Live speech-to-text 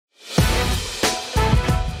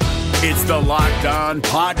It's the Locked On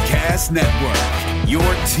Podcast Network, your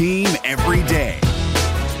team every day.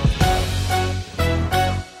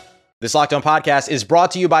 This Locked On Podcast is brought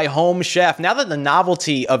to you by Home Chef. Now that the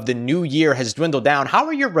novelty of the new year has dwindled down, how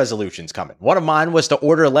are your resolutions coming? One of mine was to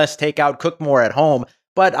order less takeout, cook more at home,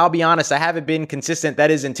 but I'll be honest, I haven't been consistent. That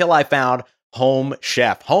is until I found Home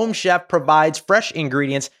Chef. Home Chef provides fresh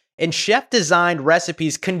ingredients and chef-designed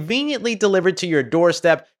recipes conveniently delivered to your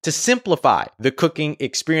doorstep to simplify the cooking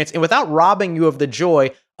experience and without robbing you of the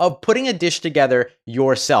joy of putting a dish together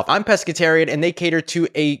yourself. I'm pescatarian and they cater to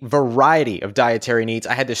a variety of dietary needs.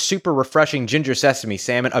 I had this super refreshing ginger sesame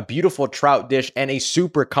salmon, a beautiful trout dish, and a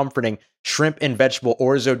super comforting shrimp and vegetable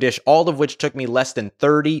orzo dish, all of which took me less than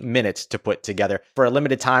 30 minutes to put together. For a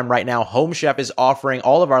limited time right now, Home Chef is offering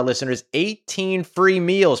all of our listeners 18 free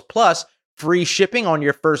meals plus free shipping on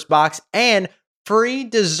your first box and free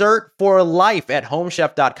dessert for life at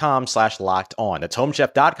homechef.com/lockedon. That's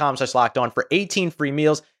homechef.com/lockedon for 18 free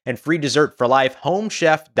meals and free dessert for life.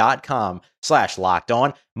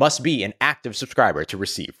 Homechef.com/lockedon. Must be an active subscriber to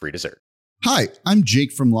receive free dessert. Hi, I'm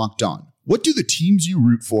Jake from Locked On. What do the teams you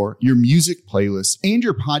root for, your music playlists, and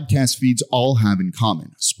your podcast feeds all have in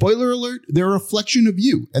common? Spoiler alert, they're a reflection of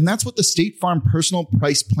you, and that's what the State Farm Personal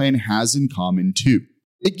Price Plan has in common too.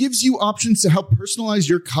 It gives you options to help personalize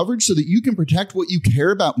your coverage so that you can protect what you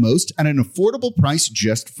care about most at an affordable price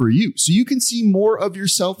just for you, so you can see more of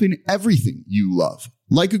yourself in everything you love.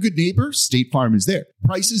 Like a good neighbor, State Farm is there.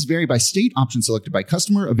 Prices vary by state, options selected by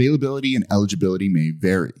customer, availability and eligibility may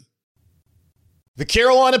vary. The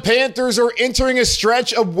Carolina Panthers are entering a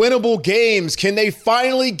stretch of winnable games. Can they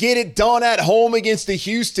finally get it done at home against the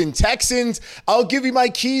Houston Texans? I'll give you my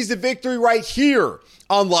keys to victory right here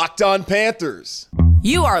on Locked On Panthers.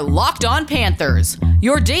 You are Locked On Panthers,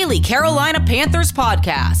 your daily Carolina Panthers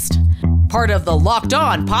podcast. Part of the Locked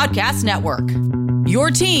On Podcast Network, your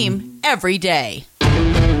team every day.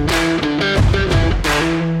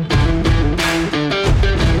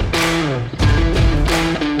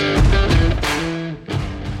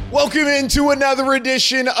 Welcome into another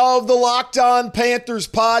edition of the Locked On Panthers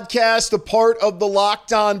podcast, a part of the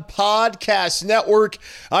Locked On Podcast Network.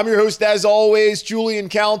 I'm your host, as always, Julian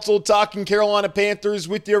Council, talking Carolina Panthers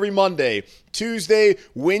with you every Monday, Tuesday,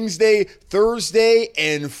 Wednesday, Thursday,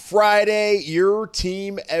 and Friday. Your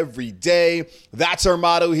team every day. That's our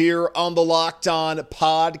motto here on the Locked On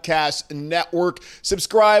Podcast Network.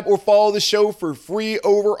 Subscribe or follow the show for free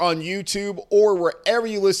over on YouTube or wherever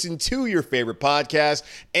you listen to your favorite podcast.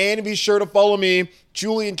 And be sure to follow me,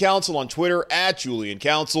 Julian Council, on Twitter at Julian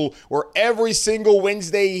Council, where every single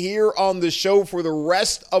Wednesday here on the show for the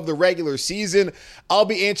rest of the regular season, I'll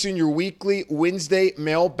be answering your weekly Wednesday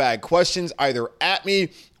mailbag questions either at me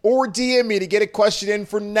or DM me to get a question in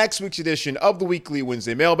for next week's edition of the weekly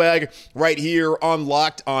Wednesday mailbag right here on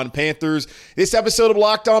Locked On Panthers. This episode of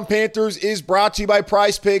Locked On Panthers is brought to you by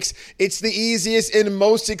Prize Picks. It's the easiest and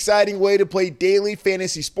most exciting way to play daily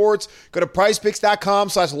fantasy sports. Go to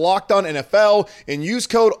prizepicks.com/LockedOnNFL and use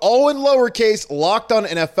code all in lowercase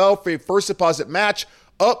LockedOnNFL for your first deposit match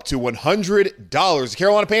up to $100. The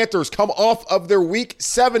Carolina Panthers come off of their Week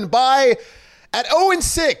 7 bye at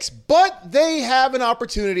 0-6, but they have an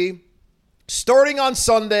opportunity starting on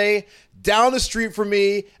Sunday down the street from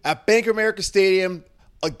me at Bank of America Stadium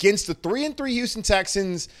against the 3-3 Houston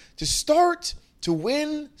Texans to start to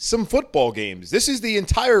win some football games. This is the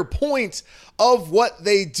entire point of what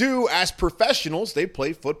they do as professionals. They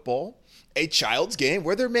play football, a child's game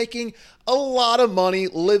where they're making a lot of money,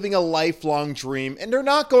 living a lifelong dream, and they're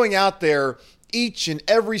not going out there each and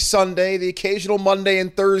every Sunday, the occasional Monday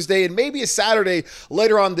and Thursday, and maybe a Saturday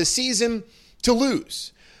later on this season to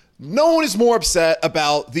lose. No one is more upset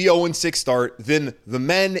about the 0-6 start than the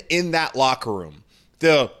men in that locker room.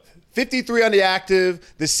 The 53 on the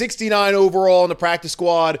active, the 69 overall in the practice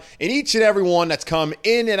squad, and each and every one that's come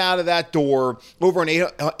in and out of that door over on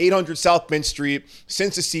 800 South Bend Street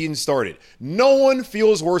since the season started. No one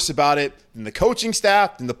feels worse about it than the coaching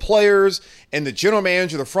staff, than the players, and the general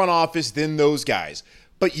manager, the front office, than those guys.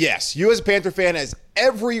 But yes, you as a Panther fan has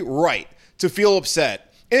every right to feel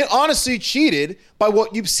upset and honestly cheated by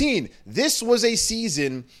what you've seen. This was a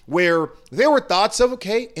season where there were thoughts of,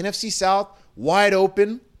 okay, NFC South, wide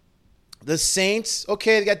open. The Saints,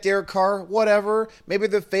 okay, they got Derek Carr, whatever. Maybe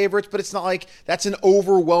they're favorites, but it's not like that's an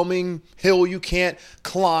overwhelming hill you can't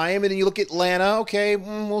climb. And then you look at Atlanta, okay,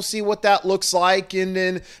 we'll see what that looks like. And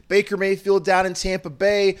then Baker Mayfield down in Tampa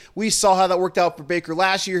Bay. We saw how that worked out for Baker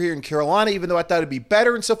last year here in Carolina, even though I thought it'd be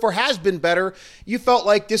better, and so far has been better. You felt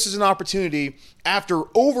like this is an opportunity after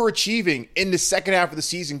overachieving in the second half of the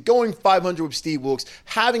season, going 500 with Steve Wilks,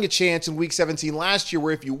 having a chance in Week 17 last year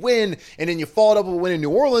where if you win and then you follow it up with a win in New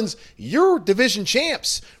Orleans, you're division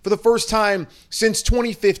champs for the first time since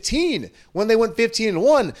 2015 when they went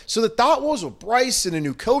 15-1. So the thought was with Bryce and a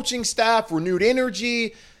new coaching staff, renewed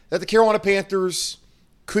energy, that the Carolina Panthers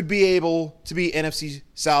could be able to be NFC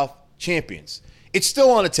South champions. It's still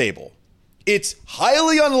on the table. It's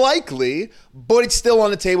highly unlikely, but it's still on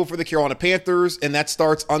the table for the Carolina Panthers, and that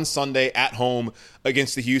starts on Sunday at home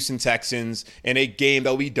against the Houston Texans in a game that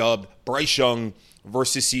will be dubbed Bryce Young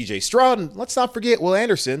versus CJ Stroud. And let's not forget Will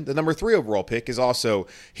Anderson, the number 3 overall pick, is also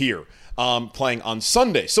here playing on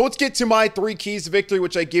Sunday. So let's get to my 3 keys to victory,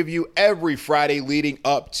 which I give you every Friday leading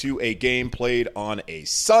up to a game played on a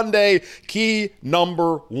Sunday. Key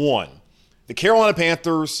number 1, the Carolina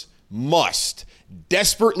Panthers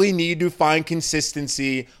desperately need to find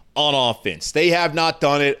consistency on offense. They have not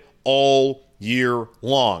done it all year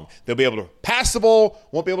long. They'll be able to pass the ball,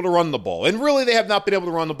 won't be able to run the ball. And really, they have not been able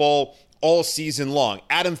to run the ball all season long.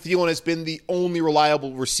 Adam Thielen has been the only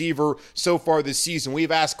reliable receiver so far this season.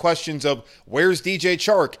 We've asked questions of where's DJ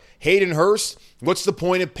Chark, Hayden Hurst? What's the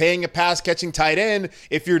point of paying a pass-catching tight end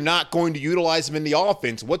if you're not going to utilize him in the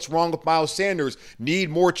offense? What's wrong with Miles Sanders?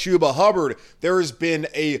 Need more Chuba Hubbard? There has been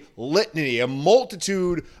a litany, a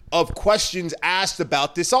multitude of questions asked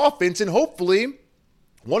about this offense, and hopefully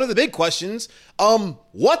one of the big questions,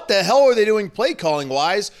 what the hell are they doing play calling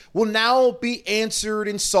wise, will now be answered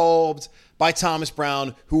and solved by Thomas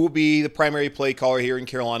Brown, who will be the primary play caller here in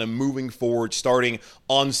Carolina moving forward, starting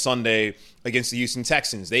on Sunday against the Houston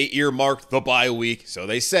Texans. They earmarked the bye week, so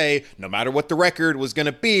they say, no matter what the record was going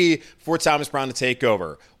to be for Thomas Brown to take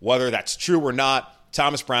over. Whether that's true or not,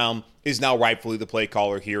 Thomas Brown is now rightfully the play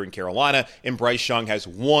caller here in Carolina, and Bryce Young has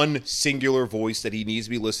one singular voice that he needs to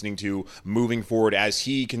be listening to moving forward as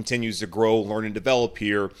he continues to grow, learn, and develop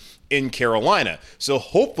here in Carolina. So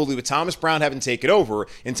hopefully with Thomas Brown having taken over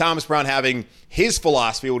and Thomas Brown having his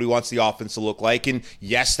philosophy of what he wants the offense to look like, and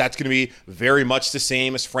yes, that's going to be very much the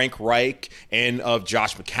same as Frank Reich and of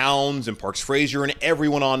Josh McCown's and Parks Frazier and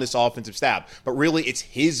everyone on this offensive staff. But really, it's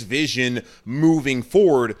his vision moving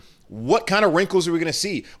forward. What kind of wrinkles are we going to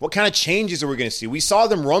see? What kind of changes are we going to see? We saw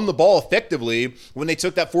them run the ball effectively when they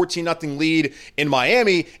took that 14-0 lead in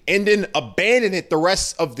Miami and then abandon it the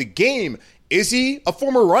rest of the game. Is he a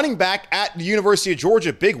former running back at the University of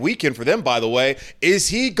Georgia? Big weekend for them, by the way. Is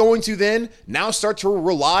he going to then now start to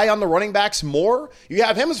rely on the running backs more? You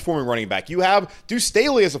have him as a former running back. You have Deuce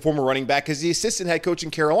Staley as a former running back as the assistant head coach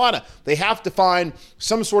in Carolina. They have to find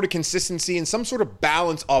some sort of consistency and some sort of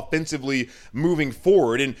balance offensively moving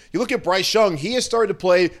forward. And you look at Bryce Young, he has started to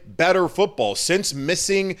play better football since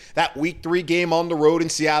missing that Week 3 game on the road in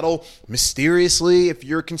Seattle. Mysteriously, if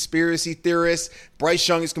you're a conspiracy theorist, Bryce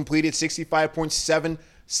Young has completed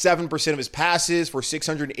 65.77% of his passes for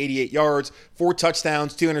 688 yards, 4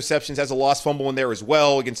 touchdowns, 2 interceptions, has a lost fumble in there as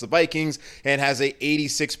well against the Vikings, and has a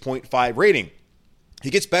 86.5 rating.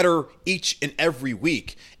 He gets better each and every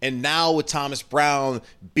week. And now with Thomas Brown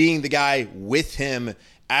being the guy with him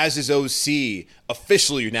as his OC,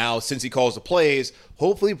 officially now since he calls the plays,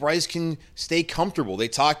 hopefully Bryce can stay comfortable. They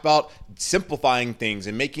talked about simplifying things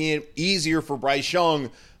and making it easier for Bryce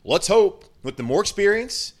Young. Let's hope with the more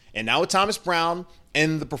experience and now with Thomas Brown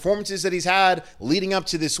and the performances that he's had leading up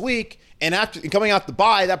to this week and after coming out the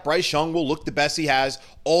bye, that Bryce Young will look the best he has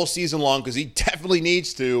all season long, because he definitely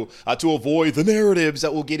needs to avoid the narratives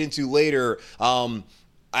that we'll get into later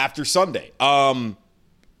after Sunday.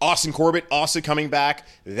 Austin Corbett also coming back.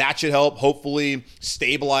 That should help hopefully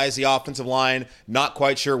stabilize the offensive line. Not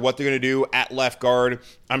quite sure what they're going to do at left guard.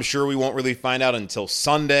 I'm sure we won't really find out until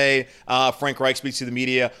Sunday. Frank Reich speaks to the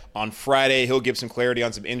media on Friday. He'll give some clarity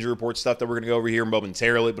on some injury report stuff that we're going to go over here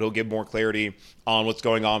momentarily, but he'll give more clarity on what's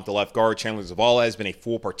going on with the left guard. Chandler Zavala has been a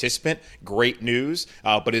full participant. Great news.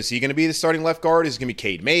 But is he going to be the starting left guard? Is it going to be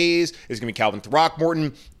Cade Mays? Is it going to be Calvin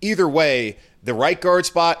Throckmorton? Either way, the right guard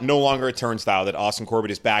spot, no longer a turnstile that Austin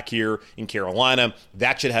Corbett is back here in Carolina.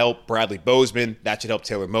 That should help Bradley Bozeman. That should help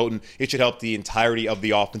Taylor Moton. It should help the entirety of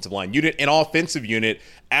the offensive line unit and offensive unit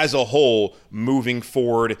as a whole moving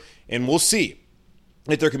forward. And we'll see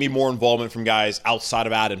if there can be more involvement from guys outside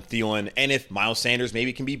of Adam Thielen, and if Miles Sanders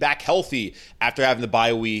maybe can be back healthy after having the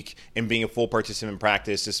bye week and being a full participant in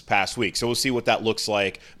practice this past week. So we'll see what that looks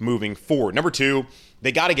like moving forward. Number 2,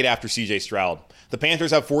 they got to get after C.J. Stroud. The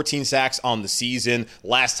Panthers have 14 sacks on the season.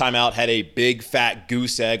 Last time out had a big fat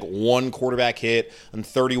goose egg, 1 quarterback hit, and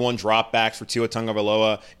 31 dropbacks for Tua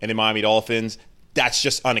Tagovailoa and the Miami Dolphins. That's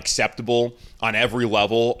just unacceptable on every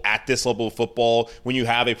level at this level of football. When you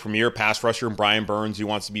have a premier pass rusher in Brian Burns who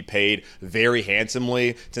wants to be paid very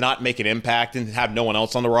handsomely to not make an impact and have no one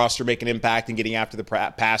else on the roster make an impact and getting after the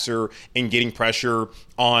passer and getting pressure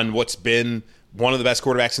on what's been one of the best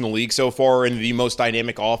quarterbacks in the league so far and the most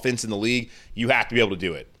dynamic offense in the league, you have to be able to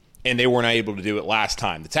do it. And they were not able to do it last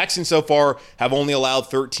time. The Texans so far have only allowed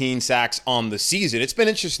 13 sacks on the season. It's been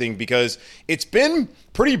interesting because it's been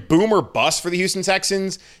pretty boom or bust for the Houston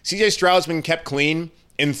Texans. C.J. Stroud's been kept clean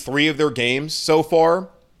in 3 of their games so far.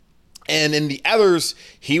 And in the others,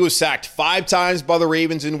 he was sacked 5 times by the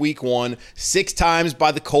Ravens in week 1, 6 times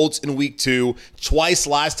by the Colts in week 2, twice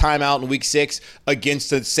last time out in week 6 against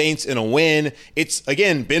the Saints in a win. It's,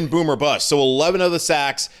 again, been boom or bust. So 11 of the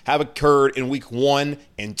sacks have occurred in week 1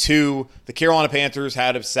 and 2. The Carolina Panthers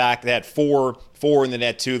had a sack. They had 4 in the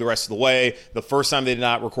net 2 the rest of the way. The first time they did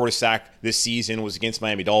not record a sack this season was against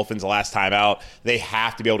Miami Dolphins the last time out. They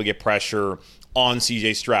have to be able to get pressure on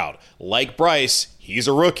C.J. Stroud. Like Bryce, he's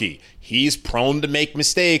a rookie. He's prone to make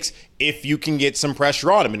mistakes if you can get some pressure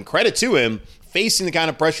on him. And credit to him, facing the kind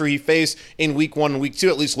of pressure he faced in week 1 and week 2,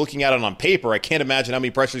 at least looking at it on paper. I can't imagine how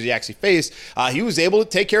many pressures he actually faced. He was able to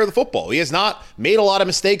take care of the football. He has not made a lot of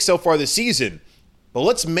mistakes so far this season. But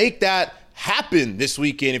let's make that happen this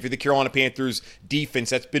weekend if you're the Carolina Panthers defense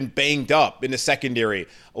that's been banged up in the secondary.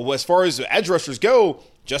 As far as edge rushers go,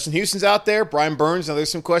 Justin Houston's out there, Brian Burns. Now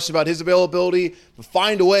there's some question about his availability, but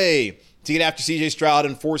find a way to get after C.J. Stroud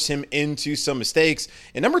and force him into some mistakes.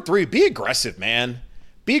 And number 3, be aggressive, man.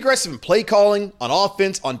 Be aggressive in play calling, on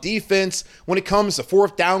offense, on defense. When it comes to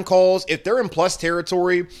 4th down calls, if they're in plus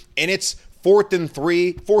territory and it's 4th and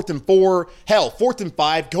 3, 4th and 4, hell, 4th and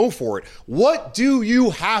 5, go for it. What do you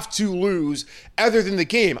have to lose other than the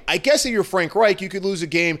game? I guess if you're Frank Reich, you could lose a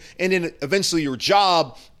game and then eventually your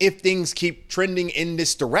job if things keep trending in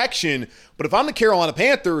this direction. But if I'm the Carolina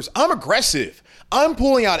Panthers, I'm aggressive. I'm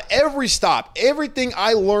pulling out every stop, everything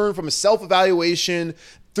I learned from a self-evaluation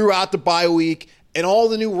throughout the bye week and all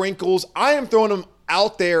the new wrinkles. I am throwing them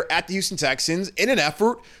out there at the Houston Texans in an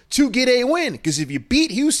effort to get a win. Because if you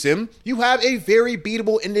beat Houston, you have a very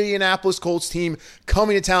beatable Indianapolis Colts team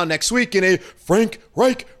coming to town next week in a Frank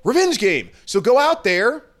Reich revenge game. So go out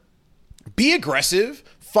there, be aggressive,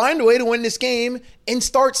 find a way to win this game, and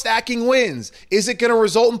start stacking wins. Is it going to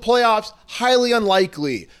result in playoffs? Highly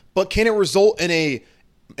unlikely. But can it result in a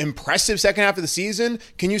impressive second half of the season?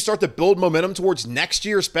 Can you start to build momentum towards next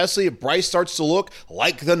year, especially if Bryce starts to look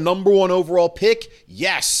like the number 1 overall pick?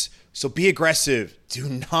 Yes. So be aggressive.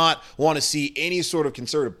 Do not want to see any sort of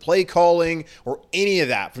conservative play calling or any of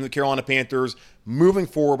that from the Carolina Panthers moving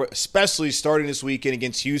forward, especially starting this weekend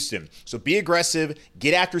against Houston. So be aggressive,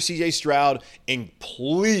 get after C.J. Stroud, and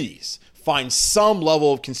please find some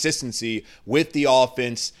level of consistency with the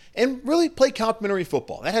offense and really play complimentary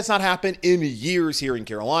football. That has not happened in years here in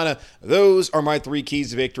Carolina. Those are my 3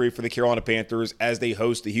 keys to victory for the Carolina Panthers as they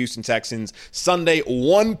host the Houston Texans Sunday,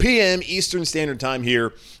 1 p.m. Eastern Standard Time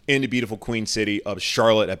here in the beautiful Queen City of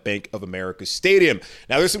Charlotte at Bank of America Stadium.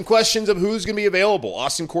 Now, there's some questions of who's going to be available.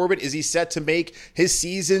 Austin Corbett, is he set to make his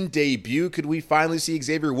season debut? Could we finally see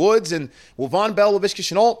Xavier Woods? And will Von Bell, Laviska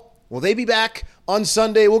Shenault, will they be back on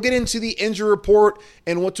Sunday? We'll get into the injury report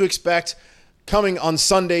and what to expect coming on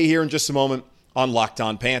Sunday here in just a moment on Locked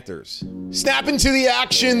On Panthers. Snap into the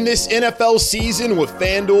action this NFL season with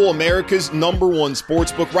FanDuel, America's #1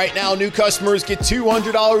 sportsbook. Right now, new customers get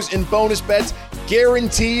 $200 in bonus bets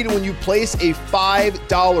guaranteed when you place a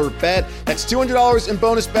 $5 bet. That's $200 in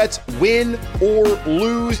bonus bets, win or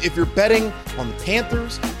lose. If you're betting on the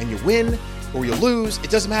Panthers and you win or you lose,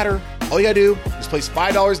 it doesn't matter. All you gotta do is place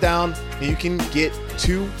 $5 down and you can get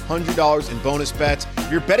 $200 in bonus bets.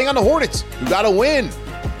 If you're betting on the Hornets, you gotta win.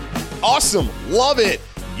 Awesome, love it.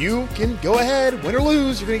 You can go ahead, win or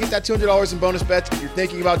lose. You're gonna get that $200 in bonus bets. If you're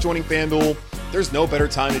thinking about joining FanDuel, there's no better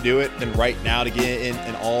time to do it than right now to get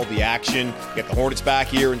in all the action. You got the Hornets back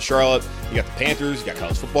here in Charlotte. You got the Panthers. You got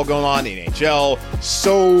college football going on, the NHL.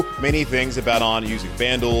 So many things to bet on using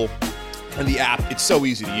FanDuel. And the app, it's so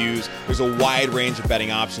easy to use. There's a wide range of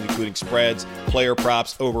betting options, including spreads, player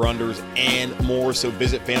props, over-unders, and more. So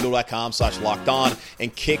visit FanDuel.com/lockedon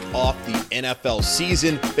and kick off the NFL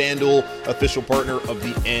season. FanDuel, official partner of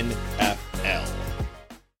the NFL.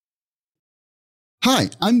 Hi,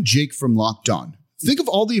 I'm Jake from Locked On. Think of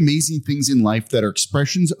all the amazing things in life that are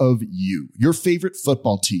expressions of you, your favorite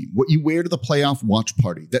football team, what you wear to the playoff watch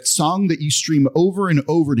party, that song that you stream over and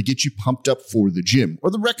over to get you pumped up for the gym,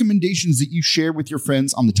 or the recommendations that you share with your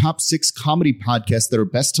friends on the top 6 comedy podcasts that are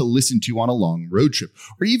best to listen to on a long road trip,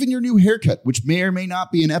 or even your new haircut, which may or may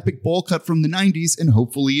not be an epic bowl cut from the 90s and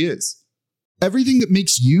hopefully is. Everything that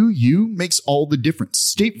makes you makes all the difference.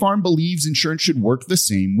 State Farm believes insurance should work the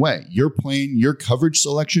same way. Your plan, your coverage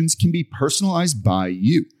selections can be personalized by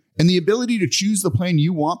you. And the ability to choose the plan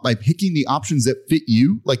you want by picking the options that fit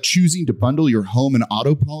you, like choosing to bundle your home and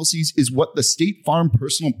auto policies, is what the State Farm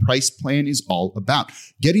Personal Price Plan is all about.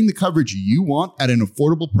 Getting the coverage you want at an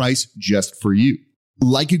affordable price just for you.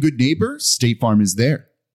 Like a good neighbor, State Farm is there.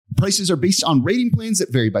 Prices are based on rating plans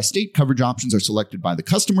that vary by state. Coverage options are selected by the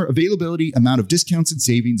customer. Availability, amount of discounts and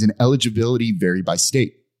savings, and eligibility vary by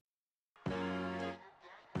state.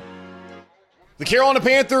 The Carolina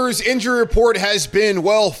Panthers injury report has been,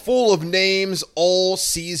 full of names all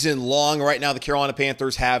season long. Right now, the Carolina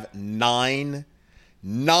Panthers have nine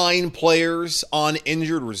players on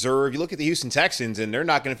injured reserve. You look at the Houston Texans, and they're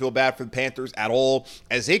not going to feel bad for the Panthers at all,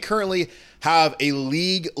 as they currently have a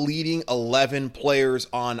league-leading 11 players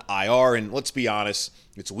on IR. And let's be honest,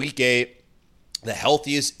 it's week 8. The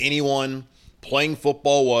healthiest anyone playing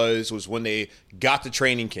football was when they got to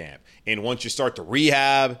training camp. And once you start to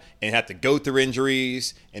rehab and have to go through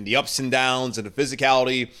injuries and the ups and downs and the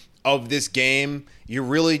physicality of this game, you're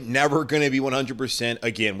really never going to be 100%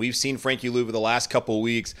 again. We've seen Frankie Louva the last couple of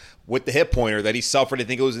weeks with the hip pointer that he suffered. I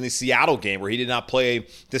think it was in the Seattle game where he did not play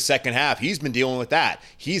the second half. He's been dealing with that.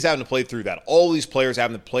 He's having to play through that. All these players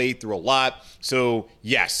having to play through a lot. So,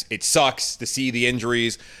 yes, it sucks to see the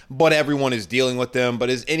injuries, but everyone is dealing with them. But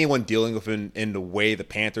is anyone dealing with them in the way the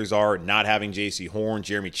Panthers are, not having J.C. Horn,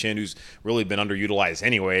 Jeremy Chin, who's really been underutilized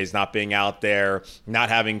anyways, not being out there, not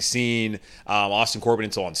having seen Austin Corbett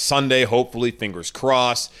until on Sunday, hopefully, fingers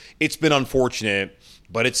crossed. It's been unfortunate,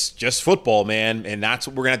 but it's just football, man, and that's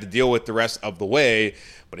what we're going to have to deal with the rest of the way.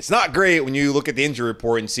 But it's not great when you look at the injury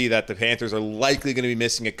report and see that the Panthers are likely going to be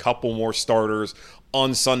missing a couple more starters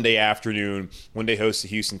on Sunday afternoon when they host the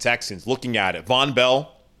Houston Texans. Looking at it, Von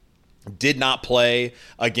Bell did not play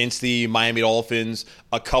against the Miami Dolphins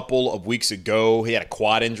a couple of weeks ago. He had a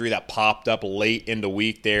quad injury that popped up late in the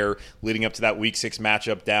week there, leading up to that Week 6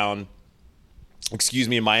 matchup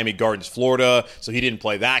in Miami Gardens, Florida. So he didn't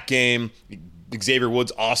play that game. Xavier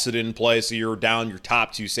Woods also didn't play, so you're down your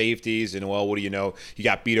top 2 safeties. And, what do you know? You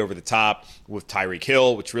got beat over the top with Tyreek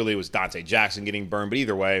Hill, which really was Dante Jackson getting burned. But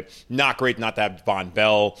either way, not great not to have Von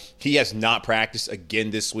Bell. He has not practiced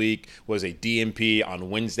again this week. Was a DNP on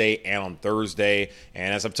Wednesday and on Thursday.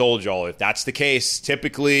 And as I've told y'all, if that's the case,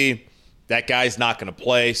 typically that guy's not going to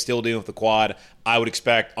play, still dealing with the quad. I would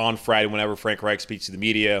expect on Friday, whenever Frank Reich speaks to the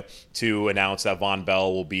media, to announce that Von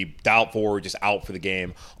Bell will be doubtful or just out for the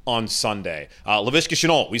game on Sunday. Laviska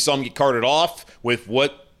Shenault, we saw him get carted off with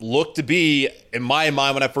what looked to be, in my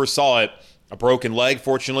mind when I first saw it, a broken leg.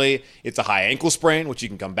 Fortunately, it's a high ankle sprain, which you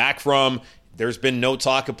can come back from. There's been no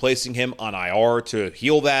talk of placing him on IR to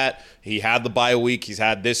heal that. He had the bye week. He's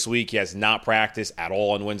had this week. He has not practiced at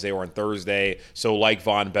all on Wednesday or on Thursday. So like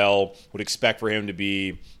Von Bell, would expect for him to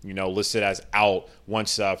be, listed as out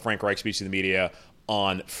once Frank Reich speaks to the media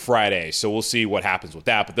on Friday. So we'll see what happens with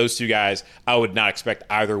that. But those two guys, I would not expect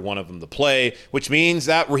either one of them to play, which means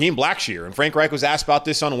that Raheem Blackshear, and Frank Reich was asked about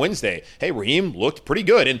this on Wednesday. Hey, Raheem looked pretty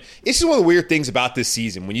good. And this is one of the weird things about this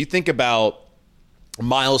season. When you think about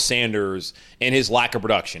Miles Sanders and his lack of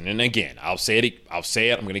production. And again, I'll say it.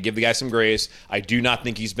 I'm going to give the guy some grace. I do not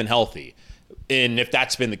think he's been healthy. And if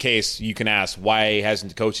that's been the case, you can ask, why hasn't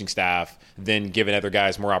the coaching staff then given other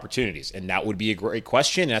guys more opportunities? And that would be a great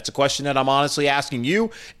question. And that's a question that I'm honestly asking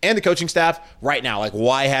you and the coaching staff right now. Like,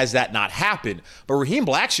 why has that not happened? But Raheem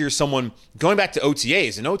Blackshear is someone going back to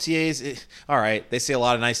OTAs. And OTAs, all right, they say a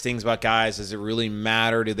lot of nice things about guys. Does it really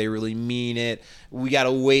matter? Do they really mean it? We got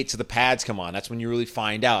to wait till the pads come on. That's when you really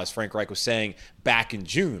find out, as Frank Reich was saying back in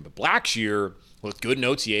June. But Blackshear looked good in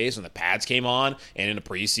OTAs when the pads came on, and in the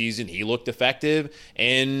preseason he looked effective.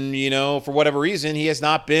 And, for whatever reason, he has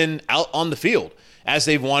not been out on the field as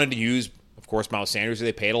they've wanted to use, of course, Miles Sanders,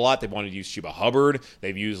 they paid a lot. They've wanted to use Chuba Hubbard.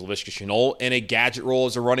 They've used Laviska Shenault in a gadget role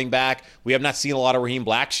as a running back. We have not seen a lot of Raheem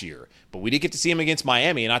Blackshear, but we did get to see him against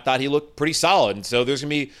Miami, and I thought he looked pretty solid. And so there's going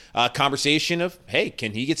to be a conversation of, hey,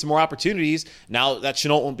 can he get some more opportunities now that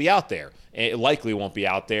Shenault won't be out there? It likely won't be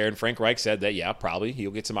out there. And Frank Reich said that, yeah, probably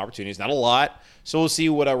he'll get some opportunities. Not a lot. So we'll see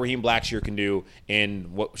what Raheem Blackshear can do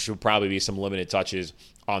in what should probably be some limited touches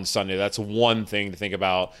on Sunday. That's one thing to think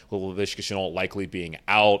about with Laviska Shenault likely being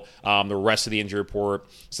out. The rest of the injury report,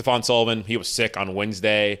 Stephon Sullivan, he was sick on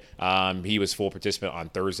Wednesday. He was full participant on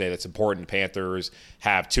Thursday. That's important. Panthers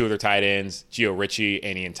have two of their tight ends, Gio Ritchie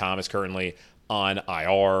and Ian Thomas, currently on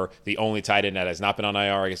IR. The only tight end that has not been on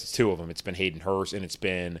IR, I guess it's two of them. It's been Hayden Hurst and it's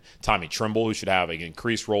been Tommy Trimble, who should have an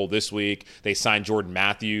increased role this week. They signed Jordan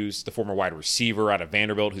Matthews, the former wide receiver out of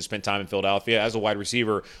Vanderbilt, who spent time in Philadelphia as a wide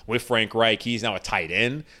receiver with Frank Reich. He's now a tight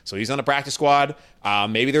end, so he's on the practice squad.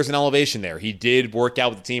 Maybe there's an elevation there. He did work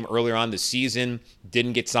out with the team earlier on this season,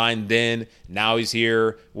 didn't get signed then. Now he's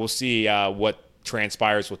here. We'll see what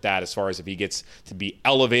transpires with that as far as if he gets to be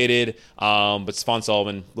elevated. But Stephon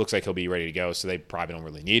Sullivan looks like he'll be ready to go, so they probably don't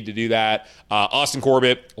really need to do that. Austin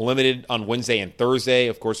Corbett, limited on Wednesday and Thursday.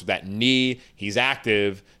 Of course, with that knee, he's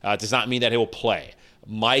active. Does not mean that he'll play.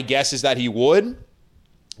 My guess is that he would.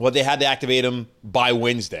 Well, they had to activate him by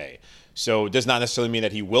Wednesday. So it does not necessarily mean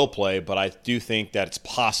that he will play, but I do think that it's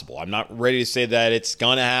possible. I'm not ready to say that it's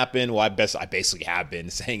going to happen. Well, I basically have been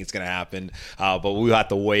saying it's going to happen, but we'll have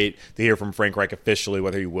to wait to hear from Frank Reich officially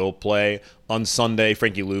whether he will play. On Sunday,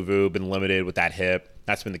 Frankie Louvu been limited with that hip.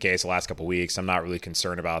 That's been the case the last couple of weeks. I'm not really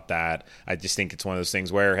concerned about that. I just think it's one of those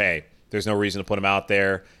things where, hey, there's no reason to put him out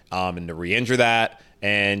there and to re-injure that.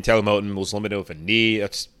 And Taylor Moton was limited with a knee.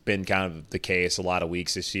 That's been kind of the case a lot of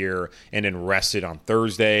weeks this year, and then rested on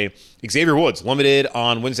Thursday. Xavier Woods limited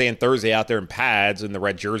on Wednesday and Thursday out there in pads in the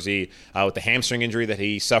red jersey with the hamstring injury that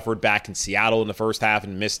he suffered back in Seattle in the first half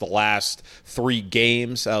and missed the last 3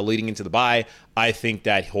 games leading into the bye. I think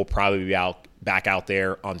that he'll probably be back out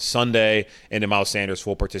there on Sunday. And then Miles Sanders,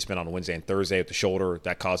 full participant on Wednesday and Thursday with the shoulder.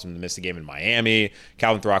 That caused him to miss the game in Miami.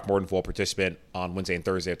 Calvin Throckmorton, full participant on Wednesday and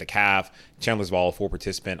Thursday with the calf. Chandler Zavala, full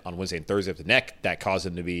participant on Wednesday and Thursday with the neck. That caused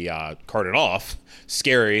him to be carted off.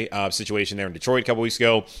 Scary situation there in Detroit a couple weeks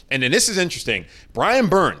ago. And then this is interesting. Brian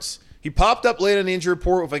Burns, he popped up late on the injury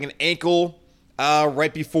report with like an ankle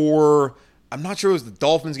right before, I'm not sure it was the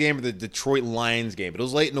Dolphins game or the Detroit Lions game, but it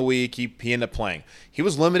was late in the week. He ended up playing. He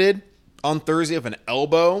was limited on Thursday of an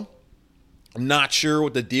elbow. I'm not sure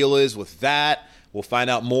what the deal is with that. We'll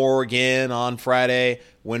find out more again on Friday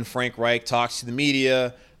when Frank Reich talks to the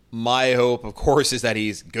media. My hope, of course, is that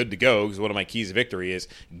he's good to go, because one of my keys to victory is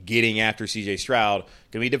getting after C.J. Stroud.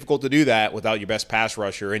 Going to be difficult to do that without your best pass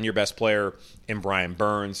rusher and your best player in Brian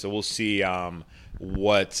Burns. So we'll see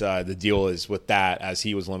what the deal is with that, as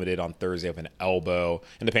he was limited on Thursday of an elbow.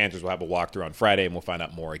 And the Panthers will have a walkthrough on Friday, and we'll find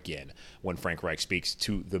out more again when Frank Reich speaks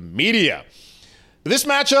to the media. This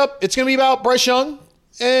matchup, it's going to be about Bryce Young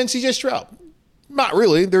and C.J. Stroud. Not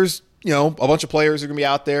really. There's a bunch of players are going to be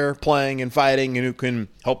out there playing and fighting and who can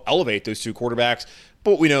help elevate those two quarterbacks.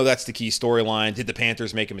 But we know that's the key storyline. Did the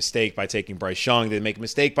Panthers make a mistake by taking Bryce Young? Did they make a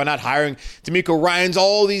mistake by not hiring D'Amico Ryans?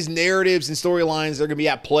 All these narratives and storylines that are going to be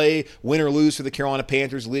at play, win or lose for the Carolina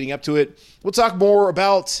Panthers leading up to it. We'll talk more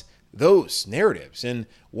about those narratives and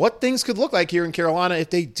what things could look like here in Carolina if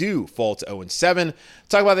they do fall to 0-7.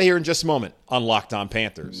 Talk about that here in just a moment on Locked On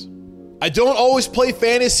Panthers. I don't always play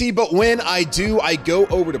fantasy, but when I do, I go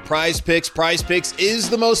over to Prize Picks. Prize Picks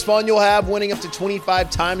is the most fun you'll have, winning up to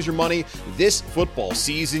 25 times your money this football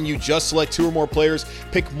season. You just select 2 or more players,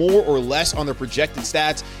 pick more or less on their projected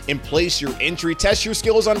stats, and place your entry. Test your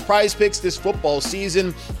skills on Prize Picks this football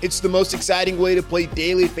season. It's the most exciting way to play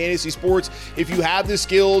daily fantasy sports. If you have the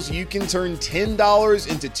skills, you can turn $10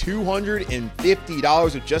 into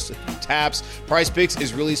 $250 with just a few taps. Prize Picks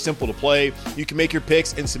is really simple to play. You can make your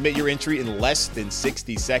picks and submit your entry in less than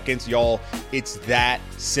 60 seconds, y'all. It's that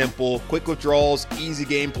simple. Quick withdrawals, easy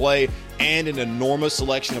gameplay, and an enormous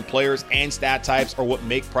selection of players and stat types are what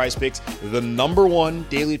make Prize Picks the #1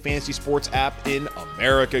 daily fantasy sports app in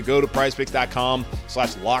America. Go to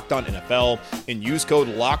prizepicks.com/LockedOnNFL and use code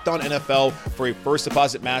LockedOnNFL for a first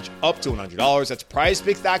deposit match up to $100. That's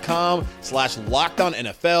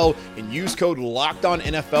prizepicks.com/LockedOnNFL and use code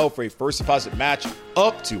LockedOnNFL for a first deposit match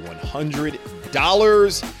up to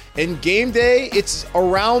 $100. And game day, it's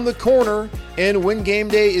around the corner. And when game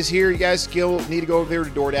day is here, you guys need to go over there to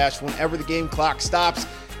DoorDash. Whenever the game clock stops,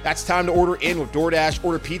 that's time to order in with DoorDash.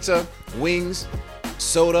 Order pizza, wings,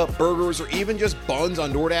 soda, burgers, or even just buns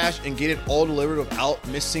on DoorDash and get it all delivered without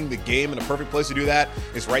missing the game. And the perfect place to do that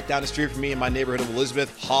is right down the street from me in my neighborhood of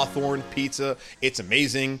Elizabeth, Hawthorne Pizza. It's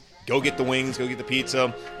amazing. Go get the wings, go get the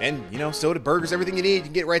pizza, and, soda, burgers, everything you need. You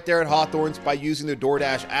can get right there at Hawthorne's by using the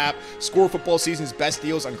DoorDash app. Score football season's best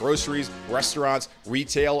deals on groceries, restaurants,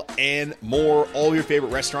 retail, and more. All your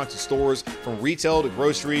favorite restaurants and stores, from retail to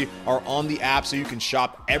grocery, are on the app, so you can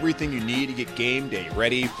shop everything you need to get game day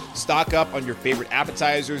ready. Stock up on your favorite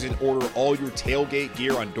appetizers and order all your tailgate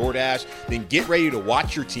gear on DoorDash. Then get ready to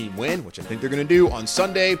watch your team win, which I think they're going to do on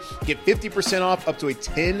Sunday. Get 50% off up to a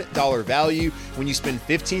 $10 value when you spend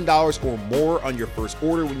 $15 or more on your first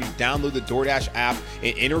order when you download the DoorDash app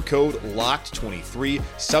and enter code LOCKED23.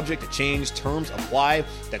 Subject to change. Terms apply.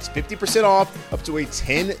 That's 50% off up to a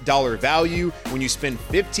 $10 value when you spend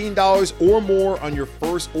 $15 or more on your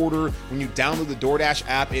first order when you download the DoorDash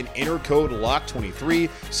app and enter code LOCKED23.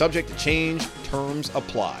 Subject to change. Terms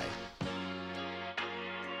apply.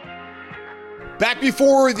 Back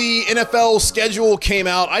before the NFL schedule came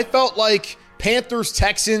out, I felt like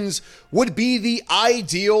Panthers-Texans would be the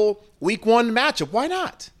ideal week 1 matchup. Why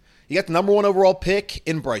not? You got the number 1 overall pick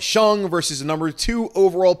in Bryce Young versus the number 2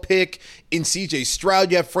 overall pick in CJ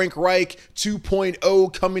Stroud. You have Frank Reich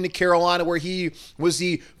 2.0 coming to Carolina, where he was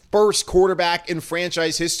the first quarterback in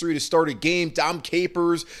franchise history to start a game. Dom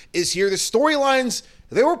Capers is here. The storylines,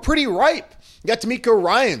 they were pretty ripe. You got D'Amico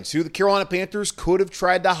Ryans, who the Carolina Panthers could have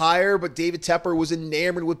tried to hire, but David Tepper was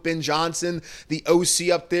enamored with Ben Johnson, the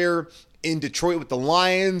OC up there in Detroit with the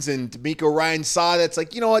Lions, and D'Amico Ryans saw that. It's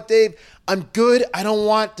like, you know what, Dave? I'm good. I don't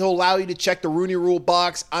want to allow you to check the Rooney Rule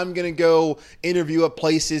box. I'm going to go interview at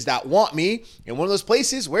places that want me. And one of those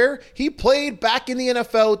places where he played back in the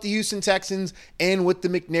NFL with the Houston Texans and with the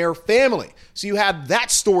McNair family. So you have that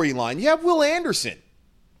storyline. You have Will Anderson,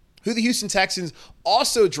 who the Houston Texans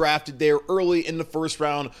also drafted there early in the first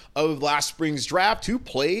round of last spring's draft, who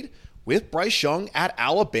played with Bryce Young at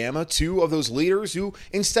Alabama, 2 of those leaders who,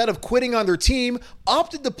 instead of quitting on their team,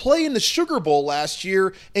 opted to play in the Sugar Bowl last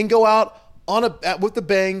year and go out with a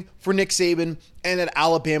bang for Nick Saban and an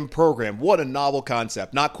Alabama program. What a novel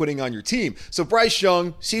concept, not quitting on your team. So Bryce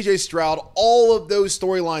Young, CJ Stroud, all of those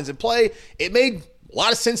storylines in play, it made a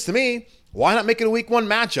lot of sense to me. Why not make it a week 1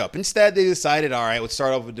 matchup? Instead, they decided, all right, let's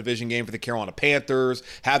start off with a division game for the Carolina Panthers,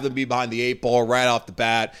 have them be behind the 8 ball right off the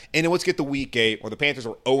bat, and then let's get the week 8 where the Panthers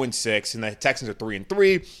are 0-6 and the Texans are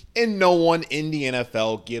 3-3, and no one in the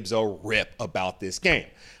NFL gives a rip about this game.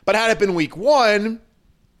 But had it been week 1,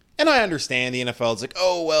 and I understand the NFL is like,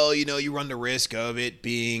 oh, well, you run the risk of it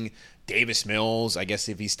being Davis Mills, I guess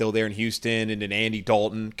if he's still there in Houston, and then Andy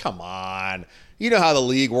Dalton. Come on. You know how the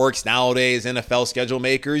league works nowadays, NFL schedule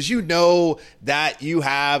makers. You know that you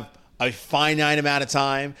have a finite amount of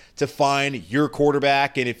time to find your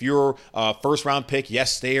quarterback. And if your first round pick,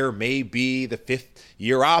 yes, there may be the 5th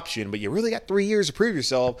year option, but you really got 3 years to prove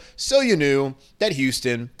yourself. So you knew that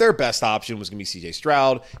Houston, their best option was going to be CJ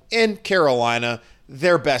Stroud. And Carolina,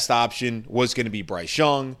 their best option was going to be Bryce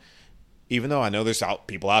Young. Even though I know there's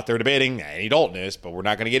people out there debating Andy Dalton is, but we're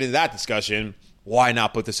not going to get into that discussion. Why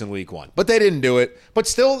not put this in week 1? But they didn't do it. But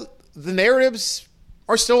still, the narratives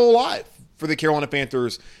are still alive for the Carolina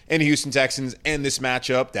Panthers and the Houston Texans, and this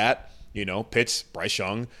matchup that, pits Bryce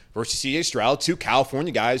Young versus CJ Stroud, 2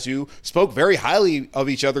 California guys who spoke very highly of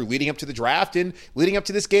each other leading up to the draft and leading up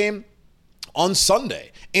to this game on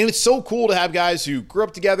Sunday. And it's so cool to have guys who grew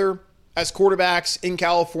up together as quarterbacks in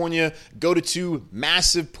California, go to 2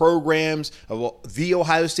 massive programs, the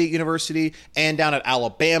Ohio State University and down at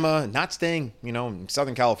Alabama, not staying, in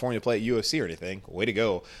Southern California to play at USC or anything. Way to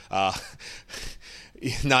go.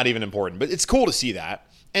 Not even important, but it's cool to see that.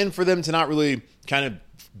 And for them to not really kind of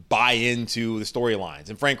buy into the storylines.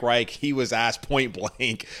 And Frank Reich, he was asked point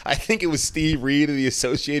blank. I think it was Steve Reed of the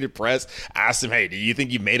Associated Press asked him, hey, do you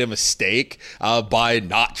think you made a mistake by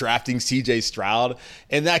not drafting CJ Stroud?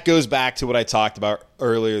 And that goes back to what I talked about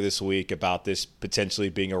earlier this week about this potentially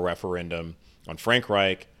being a referendum on Frank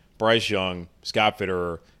Reich, Bryce Young, Scott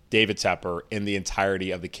Fitterer, David Tepper, and the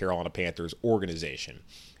entirety of the Carolina Panthers organization.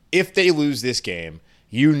 If they lose this game,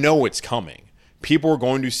 it's coming. People are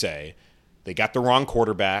going to say, they got the wrong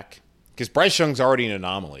quarterback, because Bryce Young's already an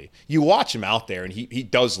anomaly. You watch him out there, and he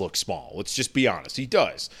does look small. Let's just be honest. He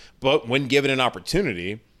does. But when given an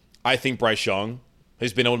opportunity, I think Bryce Young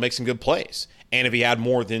has been able to make some good plays. And if he had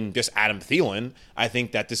more than just Adam Thielen, I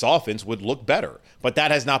think that this offense would look better. But that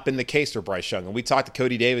has not been the case for Bryce Young. And we talked to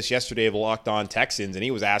Cody Davis yesterday of Locked On Texans, and he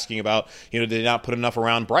was asking about, did they not put enough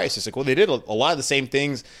around Bryce? It's like, well, they did a lot of the same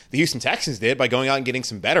things the Houston Texans did by going out and getting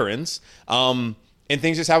some veterans. And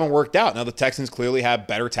things just haven't worked out. Now, the Texans clearly have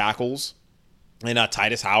better tackles and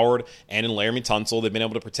Titus Howard and in Laramie Tunsil. They've been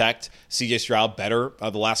able to protect C.J. Stroud better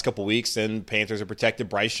the last couple weeks than Panthers have protected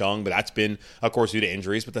Bryce Young, but that's been, of course, due to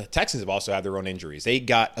injuries. But the Texans have also had their own injuries. They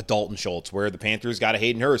got a Dalton Schultz, where the Panthers got a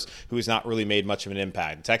Hayden Hurst, who has not really made much of an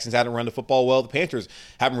impact. The Texans haven't run the football well. The Panthers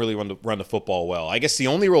haven't really run the football well. I guess the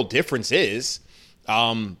only real difference is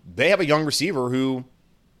they have a young receiver who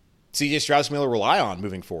C.J. Stroud's going to be able to rely on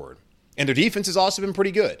moving forward. And their defense has also been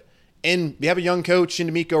pretty good. And they have a young coach in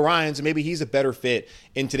D'Amico Ryans, and maybe he's a better fit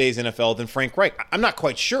in today's NFL than Frank Reich. I'm not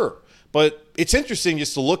quite sure. But it's interesting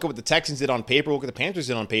just to look at what the Texans did on paper, look at the Panthers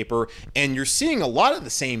did on paper, and you're seeing a lot of the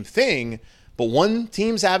same thing, but one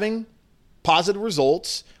team's having positive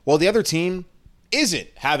results while the other team isn't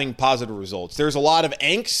having positive results. There's a lot of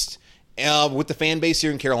angst with the fan base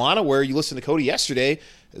here in Carolina, where you listen to Cody yesterday,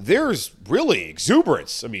 there's really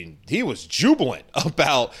exuberance. I mean, he was jubilant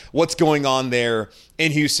about what's going on there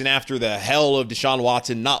in Houston after the hell of Deshaun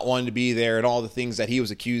Watson not wanting to be there and all the things that he was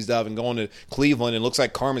accused of and going to Cleveland. And it looks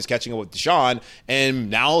like karma's catching up with Deshaun. And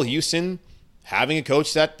now Houston having a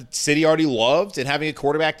coach that the city already loved and having a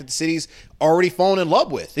quarterback that the city's already fallen in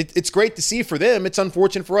love with. It's great to see for them. It's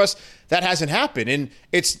unfortunate for us that hasn't happened. And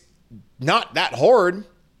it's not that hard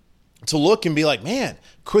to look and be like, man,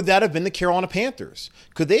 could that have been the Carolina Panthers?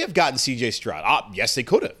 Could they have gotten C.J. Stroud? Yes, they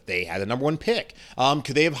could have. They had the number one pick.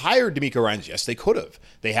 Could they have hired D'Amico Ryans? Yes, they could have.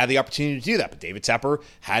 They had the opportunity to do that, but David Tepper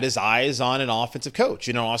had his eyes on an offensive coach.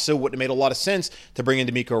 And it also wouldn't have made a lot of sense to bring in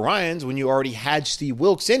D'Amico Ryans when you already had Steve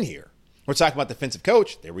Wilks in here. We're talking about defensive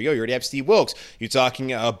coach. There we go. You already have Steve Wilks. You're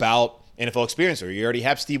talking about NFL experience, or you already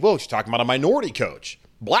have Steve Wilks. You're talking about a minority coach.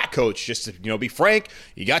 Black coach, just to be frank,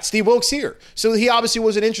 you got Steve Wilks here. So he obviously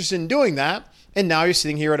wasn't interested in doing that, and now you're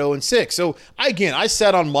sitting here at 0-6. So I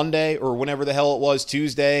said on Monday, or whenever the hell it was,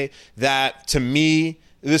 Tuesday, that to me,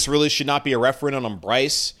 this really should not be a referendum on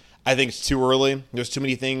Bryce. I think it's too early. There's too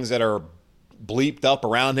many things that are bleeped up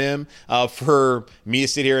around him for me to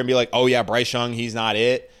sit here and be like, oh yeah, Bryce Young, he's not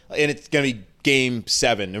it. And it's going to be game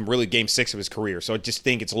 7 and really game 6 of his career. So I just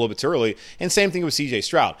think it's a little bit too early. And same thing with C.J.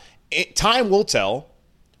 Stroud. Time will tell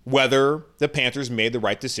whether the Panthers made the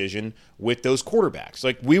right decision with those quarterbacks.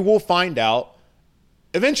 Like, we will find out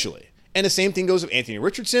eventually. And the same thing goes with Anthony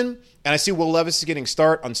Richardson. And I see Will Levis is getting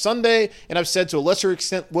start on Sunday. And I've said to a lesser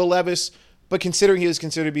extent Will Levis, but considering he is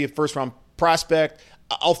considered to be a first-round prospect,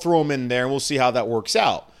 I'll throw him in there and we'll see how that works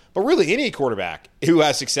out. But really, any quarterback who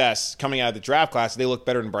has success coming out of the draft class, they look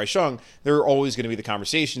better than Bryce Young, there are always going to be the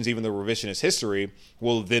conversations, even though revisionist history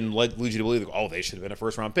will then lead you to believe, oh, they should have been a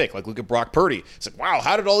first-round pick. Like, look at Brock Purdy. It's like, wow,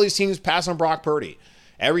 how did all these teams pass on Brock Purdy?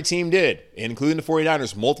 Every team did, including the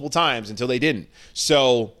 49ers, multiple times until they didn't.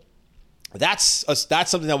 So that's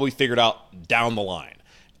something that we figured out down the line.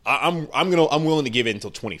 I'm willing to give it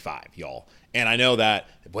until 25, y'all. And I know that,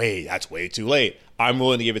 that's way too late. I'm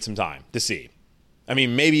willing to give it some time to see. I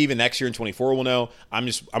mean, maybe even next year in 24 we'll know.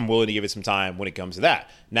 I'm willing to give it some time when it comes to that.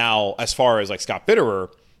 Now, as far as like Scott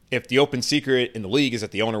Fitterer, if the open secret in the league is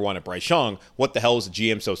that the owner wanted Bryce Young, what the hell is the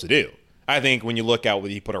GM supposed to do? I think when you look at what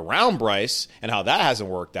he put around Bryce and how that hasn't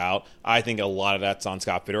worked out, I think a lot of that's on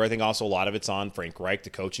Scott Fitterer. I think also a lot of it's on Frank Reich, the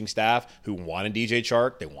coaching staff, who wanted DJ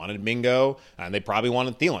Chark, they wanted Mingo, and they probably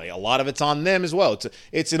wanted Thielen. A lot of it's on them as well.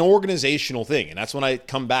 It's an organizational thing, and that's when I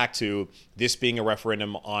come back to this being a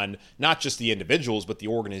referendum on not just the individuals, but the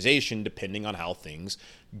organization, depending on how things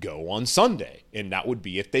go on Sunday, and that would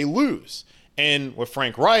be if they lose. And with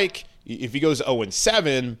Frank Reich, if he goes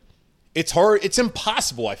 0-7, it's hard. It's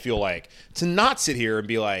impossible, I feel like, to not sit here and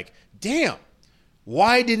be like, damn,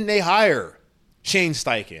 why didn't they hire Shane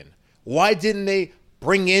Steichen? Why didn't they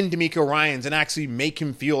bring in D'Amico Ryans and actually make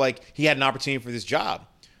him feel like he had an opportunity for this job?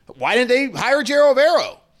 Why didn't they hire Jero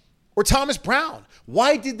Alvaro or Thomas Brown?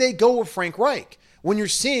 Why did they go with Frank Reich? When you're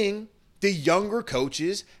seeing the younger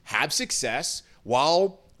coaches have success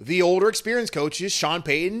while the older experienced coaches, Sean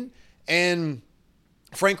Payton and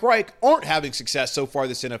Frank Reich, aren't having success so far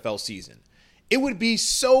this NFL season. It would be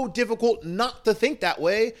so difficult not to think that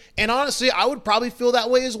way. And honestly, I would probably feel that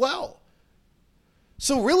way as well.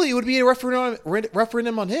 So really, it would be a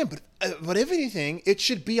referendum on him. But if anything, it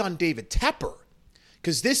should be on David Tepper,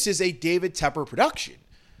 because this is a David Tepper production.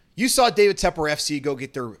 You saw David Tepper FC go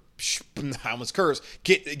get their, I almost curse,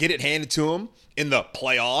 get it handed to him in the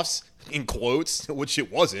playoffs, in quotes, which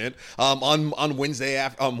it wasn't, on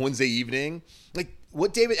Wednesday evening. Like,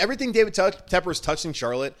 everything David Tepper's touched in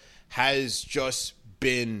Charlotte has just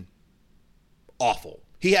been awful.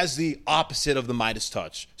 He has the opposite of the Midas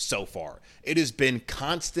touch so far. It has been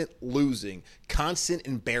constant losing, constant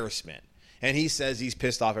embarrassment. And he says he's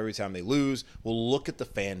pissed off every time they lose. Well, look at the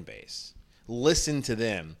fan base. Listen to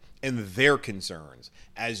them and their concerns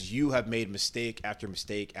as you have made mistake after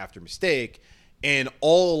mistake after mistake. And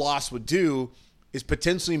all a loss would do is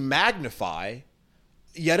potentially magnify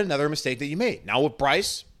yet another mistake that you made. Now with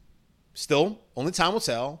Bryce, still, only time will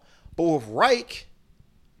tell. But with Reich,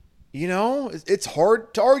 it's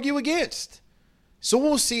hard to argue against. So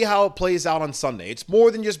we'll see how it plays out on Sunday. It's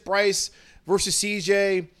more than just Bryce versus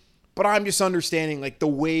CJ, but I'm just understanding like the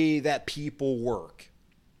way that people work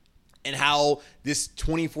and how this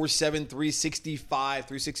 24/7, 365,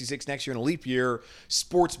 366 next year in a leap year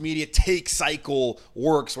sports media take cycle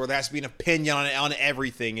works, where there has to be an opinion on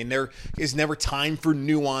everything, and there is never time for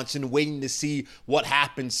nuance and waiting to see what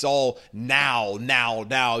happens. All now.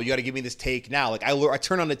 You got to give me this take now. Like I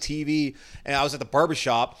turned on the TV and I was at the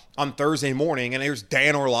barbershop on Thursday morning, and there's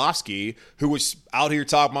Dan Orlovsky, who was out here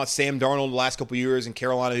talking about Sam Darnold the last couple of years in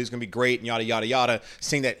Carolina, who's going to be great and yada, yada, yada,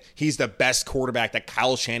 saying that he's the best quarterback that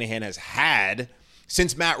Kyle Shanahan has had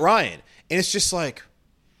since Matt Ryan. And it's just like,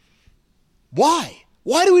 why?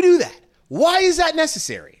 Why do we do that? Why is that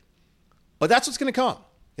necessary? But that's what's going to come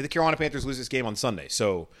if the Carolina Panthers lose this game on Sunday.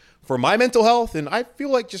 So for my mental health, and I feel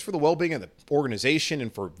like just for the well-being of the organization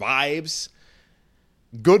and for vibes,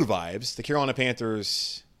 good vibes, the Carolina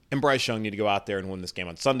Panthers and Bryce Young need to go out there and win this game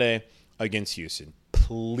on Sunday against Houston.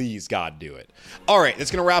 Please, God, do it. All right,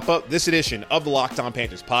 that's going to wrap up this edition of the Locked On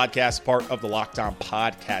Panthers podcast, part of the Locked On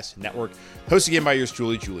Podcast Network, hosted again by yours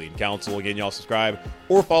truly, Julian Council. Again, y'all subscribe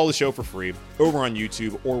or follow the show for free over on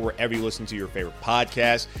YouTube or wherever you listen to your favorite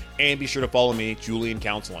podcast. And be sure to follow me, Julian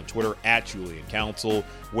Council, on Twitter, @Julian Council,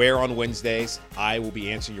 where on Wednesdays I will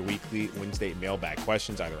be answering your weekly Wednesday mailbag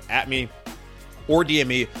questions, either at me or DM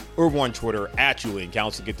me over on Twitter @Julian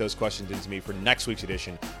Council. Get those questions into me for next week's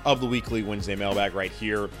edition of the weekly Wednesday mailbag right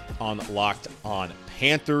here on Locked On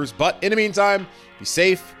Panthers. But in the meantime, be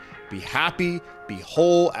safe, be happy, be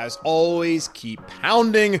whole. As always, keep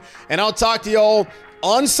pounding. And I'll talk to y'all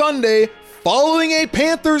on Sunday following a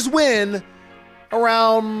Panthers win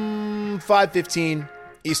around 5:15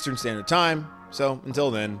 Eastern Standard Time. So until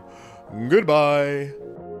then, goodbye.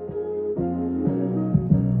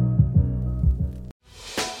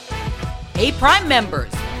 Hey, Prime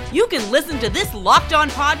members, you can listen to this Locked On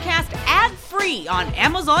podcast ad-free on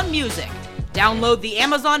Amazon Music. Download the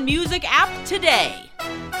Amazon Music app today.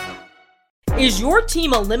 Is your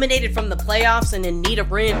team eliminated from the playoffs and in need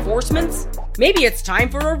of reinforcements? Maybe it's time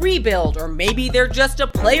for a rebuild, or maybe they're just a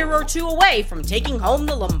player or two away from taking home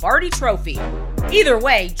the Lombardi Trophy. Either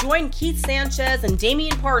way, join Keith Sanchez and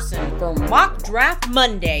Damian Parson for Mock Draft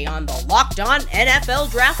Monday on the Locked On NFL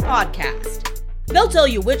Draft Podcast. They'll tell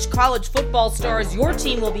you which college football stars your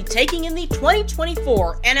team will be taking in the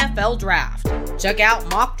 2024 NFL Draft. Check out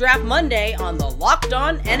Mock Draft Monday on the Locked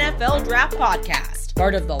On NFL Draft Podcast,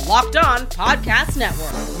 part of the Locked On Podcast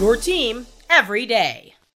Network. Your team every day.